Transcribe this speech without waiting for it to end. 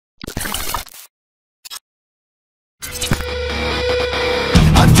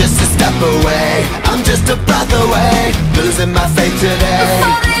losing my faith today. I'm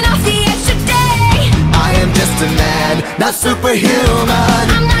falling off the edge today. I am just a man, not superhuman.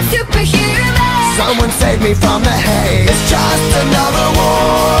 I'm not superhuman. Someone save me from the hate. It's just another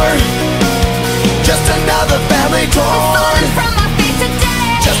war, just another family I'm torn. falling from my feet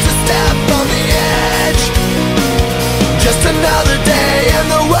today. Just a step on the edge, just another day in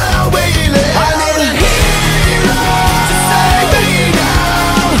the world we live. I need a hero to save me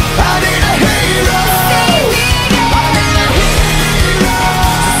now. I need a hero. Save me now. I need a hero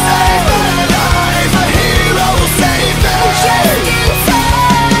to save my life. A hero will save me. Just in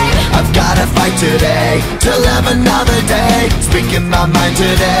time. I've gotta fight today to live another day. Speaking my mind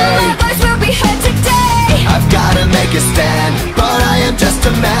today. My voice will be heard today. I've gotta make a stand, but I am just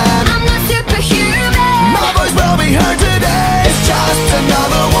a man. I'm not superhuman. My voice will be heard today. It's just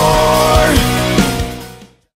another one.